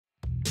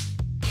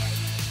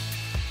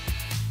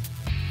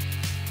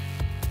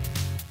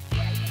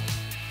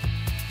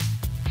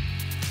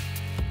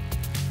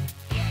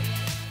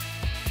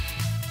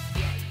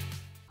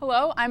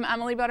Hello, I'm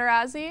Emily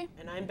Butterazzi.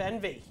 And I'm Ben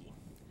Vahey.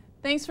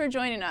 Thanks for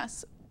joining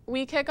us.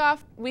 We kick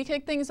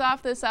things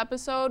off this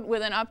episode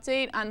with an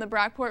update on the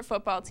Brockport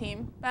football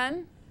team.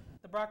 Ben?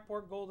 The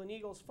Brockport Golden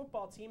Eagles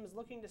football team is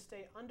looking to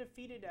stay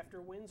undefeated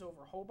after wins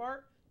over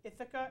Hobart,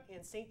 Ithaca,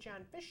 and St.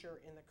 John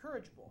Fisher in the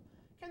Courage Bowl.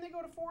 Can they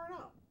go to 4-0?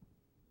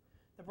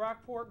 The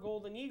Brockport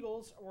Golden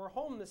Eagles were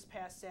home this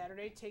past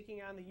Saturday,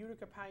 taking on the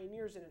Utica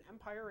Pioneers in an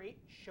Empire 8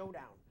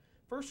 showdown.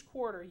 First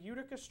quarter,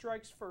 Utica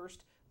strikes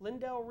first.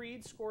 Lindell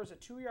Reed scores a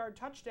 2-yard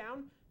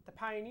touchdown. The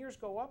Pioneers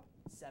go up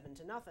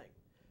 7-0.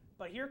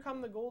 But here come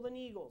the Golden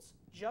Eagles.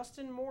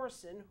 Justin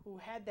Morrison, who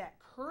had that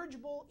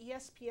Courage Bowl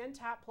ESPN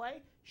top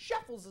play,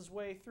 shuffles his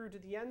way through to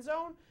the end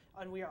zone,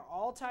 and we are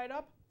all tied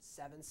up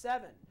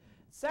 7-7.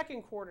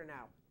 Second quarter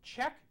now.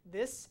 Check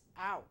this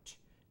out.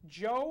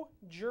 Joe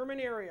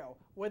Germanario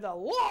with a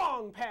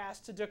long pass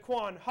to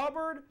Daquan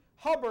Hubbard.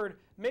 Hubbard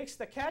makes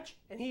the catch,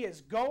 and he is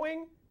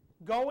gone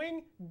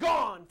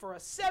for a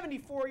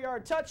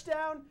 74-yard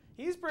touchdown.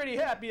 He's pretty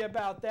happy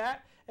about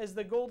that as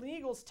the Golden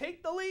Eagles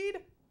take the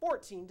lead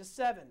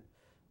 14-7.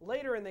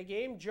 Later in the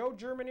game, Joe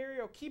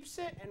Germanario keeps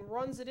it and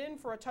runs it in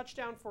for a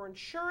touchdown for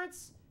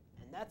insurance,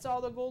 and that's all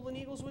the Golden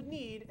Eagles would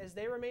need as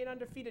they remain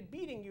undefeated,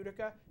 beating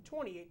Utica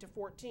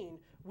 28-14.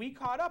 We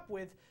caught up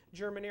with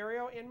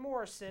Germanario and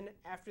Morrison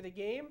after the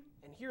game,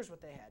 and here's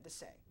what they had to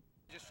say.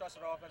 We just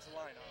trusted our offensive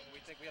line. We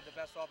think we have the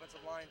best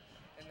offensive line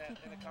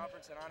in the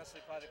conference, and honestly,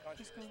 probably the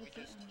country.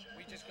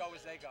 We just go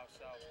as they go.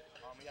 So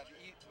we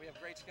have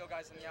great skill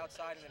guys on the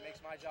outside, and it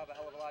makes my job a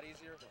hell of a lot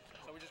easier. So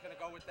we're just going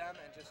to go with them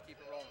and just keep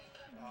it rolling.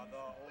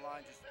 The whole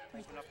line just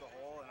opened up the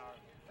hole, and our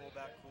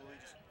fullback Cooley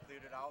just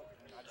cleared it out,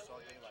 and I just saw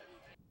daylight.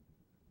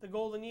 The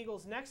Golden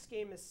Eagles' next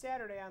game is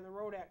Saturday on the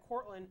road at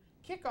Cortland.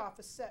 Kickoff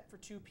is set for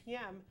 2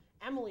 p.m.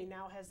 Emily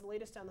now has the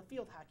latest on the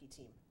field hockey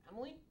team.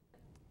 Emily?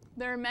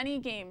 There are many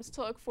games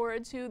to look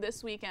forward to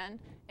this weekend,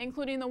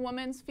 including the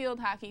women's field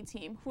hockey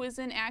team, who is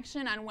in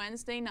action on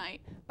Wednesday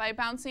night by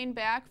bouncing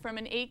back from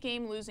an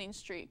 8-game losing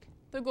streak.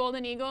 The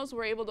Golden Eagles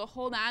were able to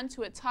hold on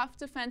to a tough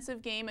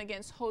defensive game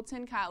against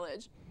Houghton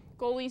College.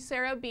 Goalie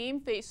Sarah Beam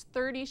faced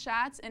 30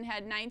 shots and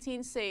had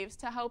 19 saves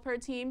to help her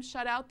team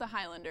shut out the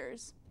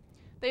Highlanders.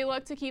 They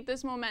look to keep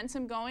this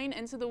momentum going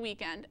into the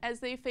weekend as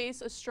they face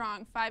a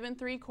strong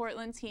 5-3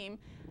 Cortland team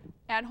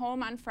at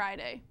home on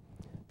Friday.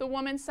 The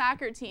women's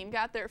soccer team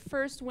got their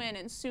first win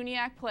in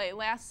SUNYAC play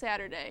last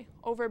Saturday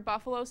over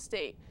Buffalo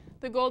State.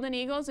 The Golden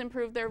Eagles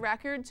improved their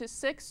record to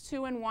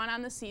 6-2-1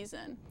 on the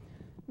season.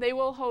 They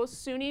will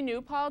host SUNY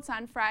New Paltz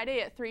on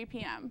Friday at 3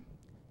 p.m.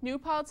 New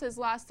Paltz has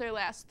lost their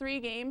last 3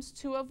 games,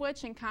 2 of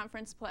which in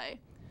conference play.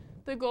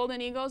 The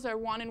Golden Eagles are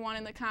 1-1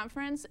 in the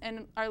conference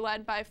and are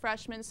led by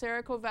freshman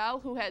Sarah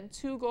Covell, who had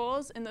 2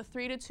 goals in the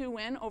 3-2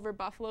 win over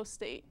Buffalo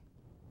State.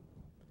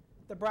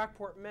 The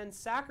Brockport men's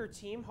soccer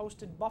team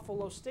hosted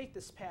Buffalo State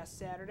this past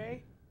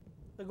Saturday.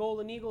 The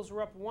Golden Eagles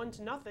were up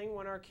 1-0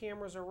 when our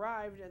cameras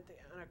arrived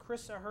on a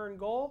Chris Ahern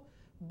goal,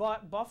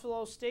 but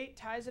Buffalo State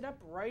ties it up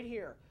right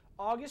here.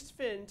 August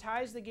Finn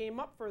ties the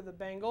game up for the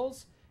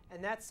Bengals,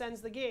 and that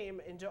sends the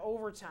game into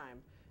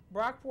overtime.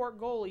 Brockport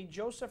goalie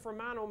Joseph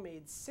Romano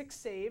made 6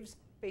 saves,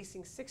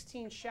 facing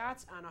 16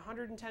 shots on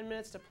 110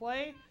 minutes to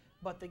play,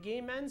 but the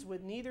game ends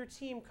with neither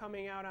team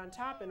coming out on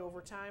top in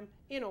overtime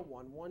in a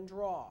 1-1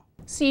 draw.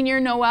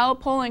 Senior Noelle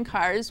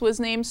Polenkars was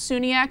named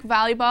SUNYAC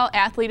Volleyball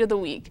Athlete of the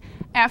Week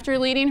after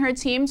leading her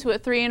team to a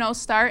 3-0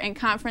 start in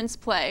conference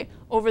play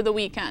over the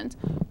weekend.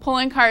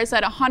 Polenkars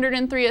had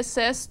 103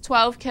 assists,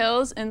 12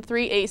 kills, and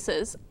 3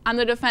 aces. On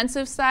the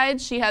defensive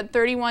side, she had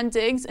 31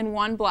 digs and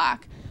 1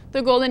 block.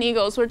 The Golden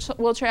Eagles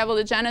will travel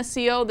to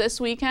Geneseo this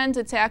weekend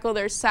to tackle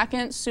their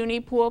second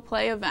SUNY pool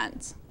play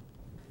event.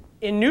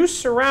 In news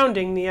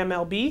surrounding the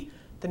MLB,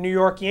 the New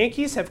York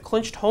Yankees have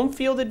clinched home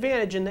field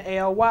advantage in the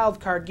AL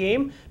wildcard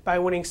game by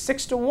winning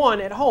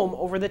 6-1 at home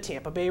over the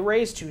Tampa Bay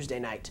Rays Tuesday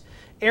night.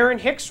 Aaron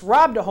Hicks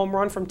robbed a home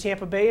run from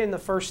Tampa Bay in the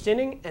first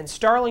inning, and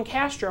Starlin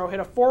Castro hit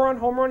a 4-run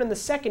home run in the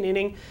second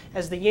inning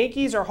as the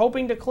Yankees are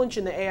hoping to clinch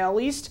in the AL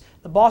East.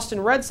 The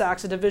Boston Red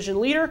Sox, a division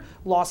leader,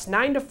 lost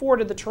 9-4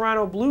 to the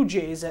Toronto Blue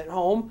Jays at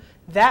home.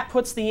 That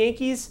puts the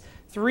Yankees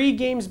 3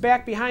 games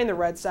back behind the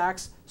Red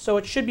Sox, so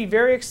it should be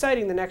very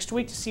exciting the next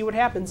week to see what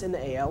happens in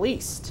the AL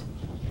East.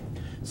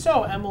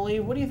 So, Emily,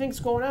 what do you think's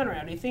going on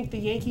around? Do you think the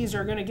Yankees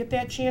are going to get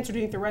that chance, or do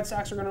you think the Red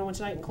Sox are going to win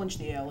tonight and clinch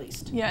the AL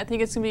East? Yeah, I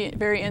think it's going to be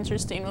very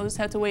interesting. We'll just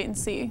have to wait and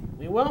see.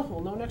 We will.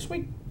 We'll know next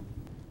week.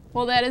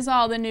 Well, that is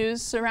all the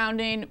news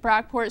surrounding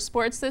Brockport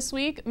sports this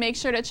week. Make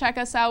sure to check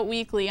us out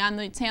weekly on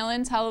the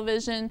Talon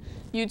Television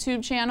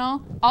YouTube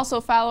channel.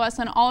 Also, follow us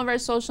on all of our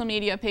social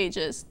media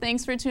pages.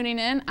 Thanks for tuning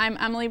in. I'm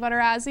Emily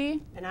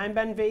Butterazzi. And I'm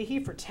Ben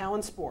Vahey for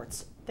Talon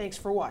Sports. Thanks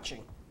for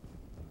watching.